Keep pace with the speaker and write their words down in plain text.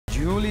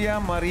Julia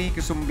Marie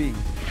Quisumbing.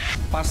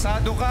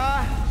 Pasado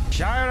ka,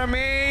 Shaira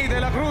de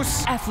la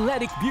Cruz.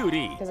 Athletic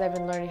beauty. Because I've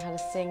been learning how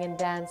to sing and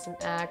dance and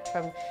act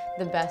from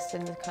the best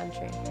in the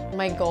country.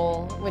 My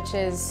goal, which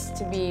is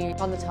to be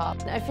on the top.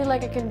 I feel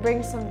like I can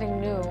bring something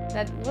new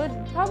that would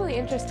probably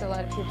interest a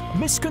lot of people.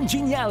 Miss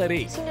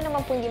Congeniality. Sino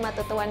naman po hindi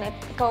matutuwa na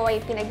ikaw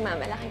ay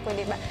pinagmamalaki ko,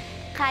 di ba?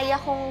 Kaya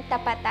kong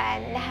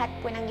tapatan lahat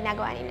po ng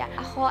ginagawa nila.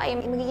 Ako ay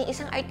magiging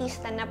isang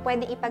artista na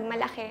pwedeng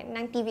ipagmalaki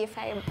ng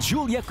TV5.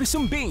 Julia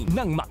Quisumbing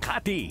ng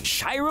Makati.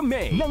 Shaira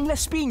ng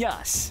Las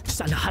Piñas.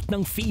 Sa lahat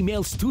ng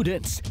female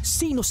students,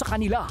 sino sa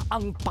kanila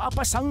ang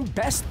papasang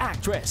Best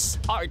Actress?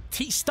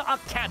 Artista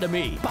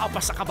Academy.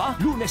 Papasa ka ba?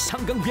 Lunes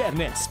hanggang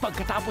Biyernes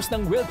pagkatapos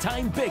ng Wil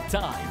Time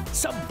BigTime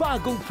sa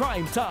bagong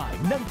prime time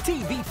ng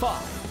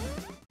TV5.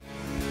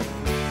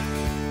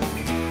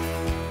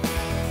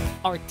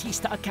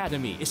 Artista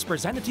Academy is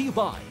presented to you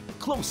by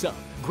Close Up.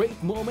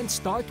 Great moments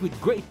start with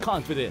great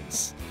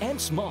confidence.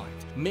 And Smart.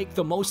 Make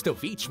the most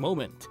of each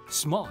moment.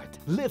 Smart.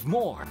 Live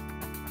more.